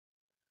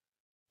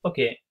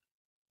Okay,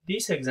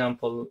 this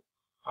example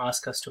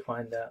asks us to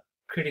find the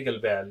critical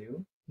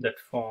value that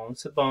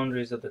forms the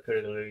boundaries of the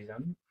critical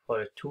region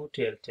for a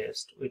two-tailed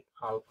test with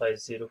alpha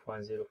is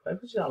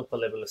 0.05, which is alpha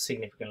level, a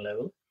significant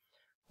level,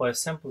 for a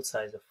sample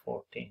size of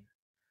 14.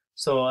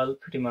 So I'll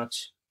pretty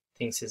much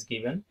things is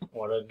given,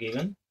 what are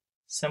given,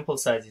 sample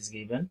size is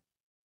given,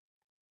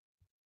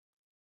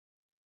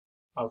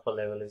 alpha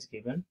level is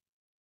given,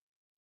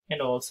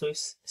 and also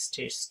is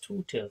states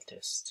two-tailed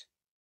test.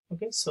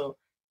 Okay, so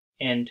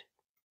and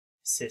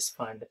says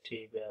find the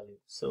t value.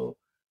 So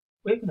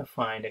we're going to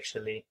find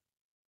actually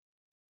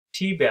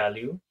t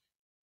value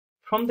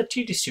from the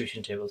t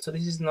distribution table. So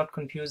this is not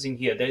confusing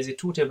here. There is a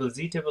two table,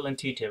 z table and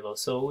t table.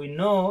 So we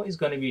know it's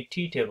going to be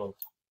t table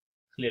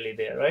clearly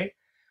there, right?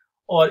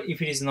 Or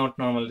if it is not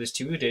normally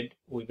distributed,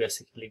 we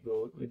basically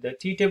go with the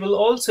t table.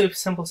 Also, if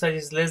sample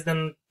size is less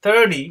than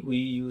 30, we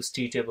use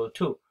t table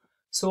too.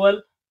 So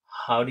well,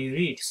 how do you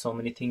read so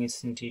many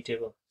things in t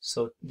table?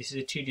 So this is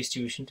a t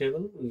distribution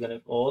table. We're going to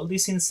have all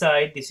this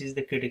inside. This is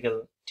the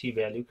critical t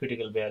value,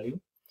 critical value.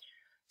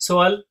 So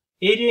I'll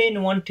area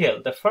in one tail,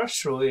 the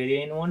first row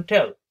area in one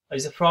tail.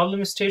 Is the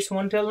problem states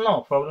one tail?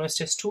 No, problem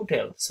states two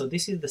tail. So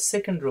this is the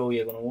second row we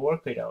are going to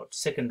work it out.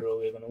 Second row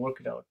we are going to work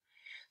it out.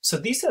 So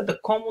these are the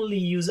commonly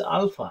used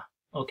alpha.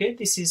 Okay,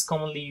 this is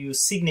commonly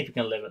used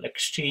significant level,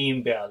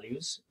 extreme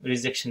values,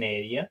 rejection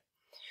area.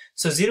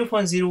 So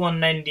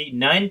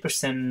 0.0199%,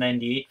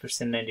 98%,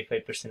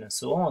 95%, and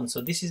so on.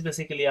 So this is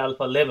basically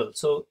alpha level.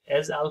 So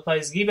as alpha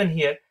is given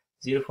here,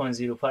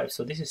 0.05.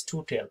 So this is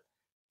two tail.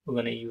 We're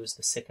going to use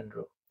the second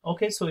row.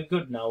 Okay, so we're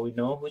good. Now we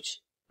know which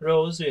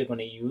rows we are going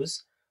to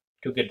use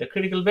to get the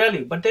critical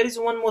value. But there is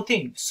one more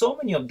thing. So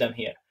many of them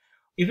here.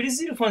 If it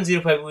is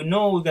 0.05, we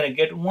know we're going to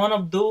get one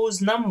of those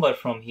number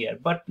from here.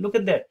 But look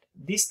at that.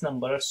 This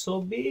number are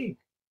so big.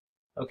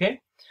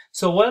 Okay.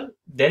 So, well,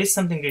 there is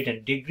something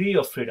written, degree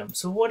of freedom.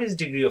 So what is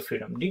degree of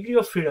freedom? Degree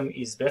of freedom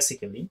is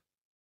basically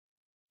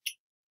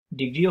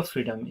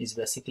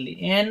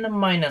n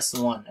minus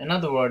 1.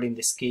 Another word in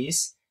this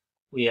case,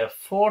 we have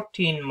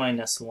 14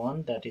 minus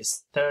 1, that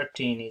is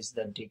 13 is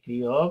the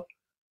degree of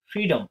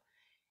freedom.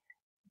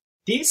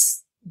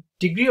 This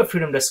degree of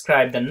freedom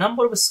describes the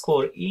number of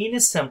score in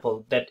a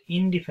sample that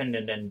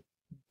independent and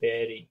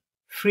vary,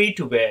 free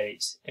to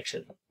varies.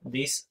 Actually,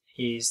 this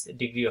is the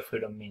degree of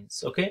freedom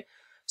means. Okay,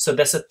 so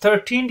that's a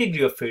 13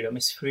 degree of freedom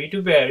is free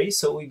to vary.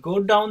 So we go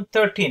down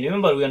 13.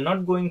 Remember, we are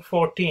not going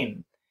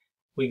 14.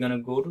 We're gonna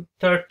go to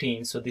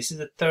 13. So this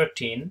is a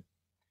 13,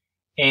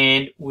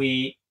 and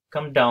we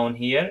come down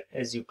here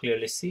as you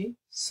clearly see.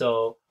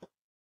 So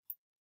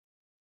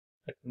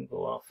I can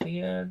go off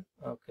here.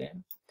 Okay.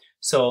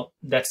 So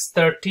that's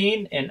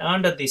 13, and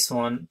under this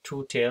one,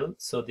 two tail.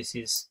 So this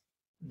is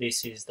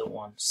the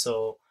one.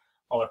 So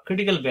our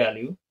critical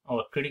value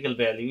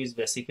is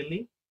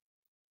basically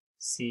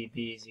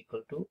CB is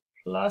equal to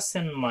plus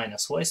and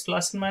minus. Why is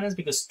plus and minus?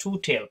 Because two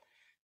tail,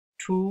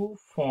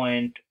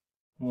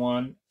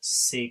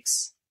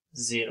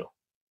 2.160.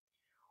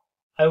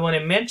 I want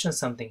to mention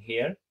something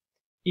here.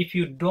 If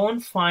you don't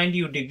find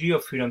your degree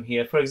of freedom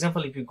here, for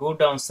example, if you go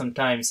down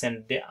sometimes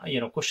and the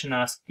question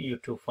asks you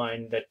to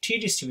find the t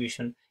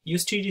distribution,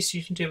 use t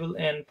distribution table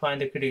and find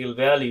the critical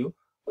value,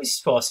 which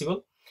is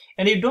possible.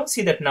 And you don't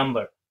see that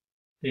number,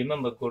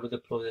 remember, go to the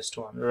closest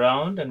one,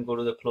 round and go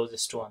to the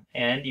closest one,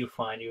 and you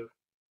find your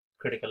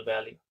critical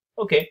value.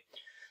 Okay,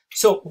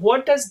 so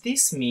what does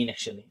this mean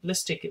actually?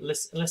 Let's take it.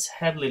 Let's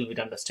have a little bit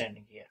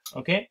understanding here.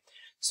 Okay,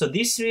 so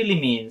this really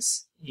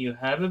means you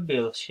have a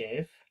bell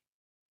shape.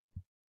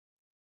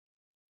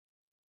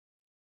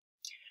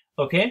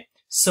 Okay,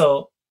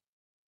 so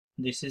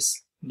this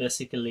is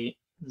basically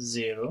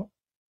 0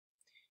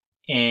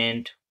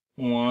 and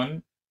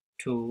 1,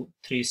 2,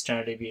 3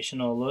 standard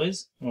deviation,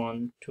 always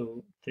 1,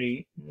 2,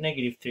 3,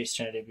 negative 3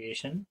 standard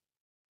deviation,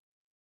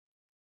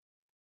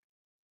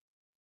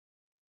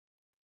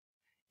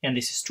 and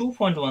this is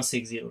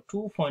 2.160,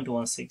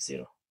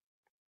 2.160,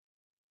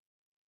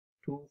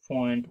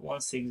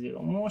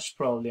 2.160. Most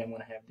probably I'm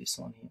going to have this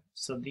one here.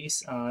 So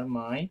these are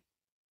my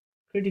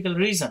critical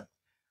region.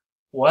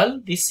 Well,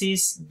 this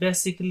is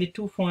basically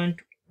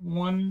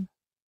 2.1,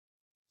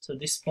 so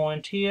this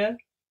point here,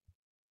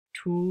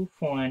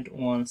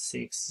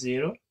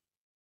 2.160.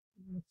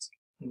 Let's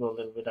go a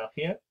little bit up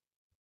here,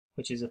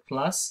 which is a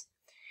plus,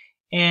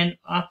 and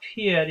up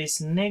here is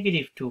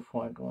negative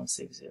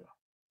 2.160.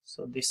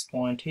 So this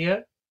point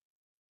here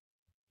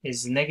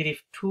is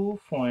negative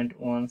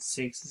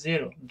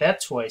 2.160.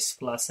 That's why it's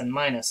plus and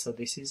minus. So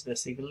this is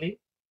basically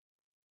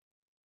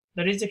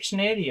the rejection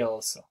area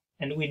also.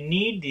 And we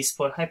need this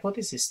for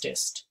hypothesis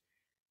test.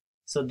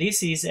 So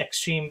this is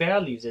extreme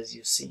values, as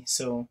you see.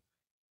 So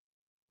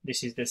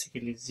this is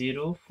basically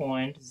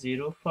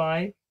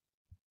 0.05,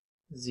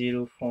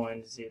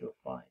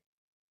 0.05.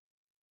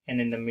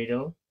 And in the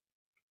middle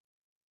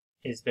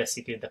is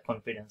basically the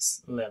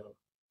confidence level.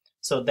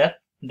 So that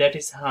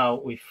is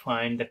how we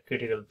find the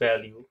critical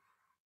value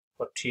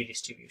for t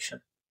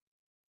distribution.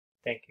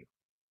 Thank you.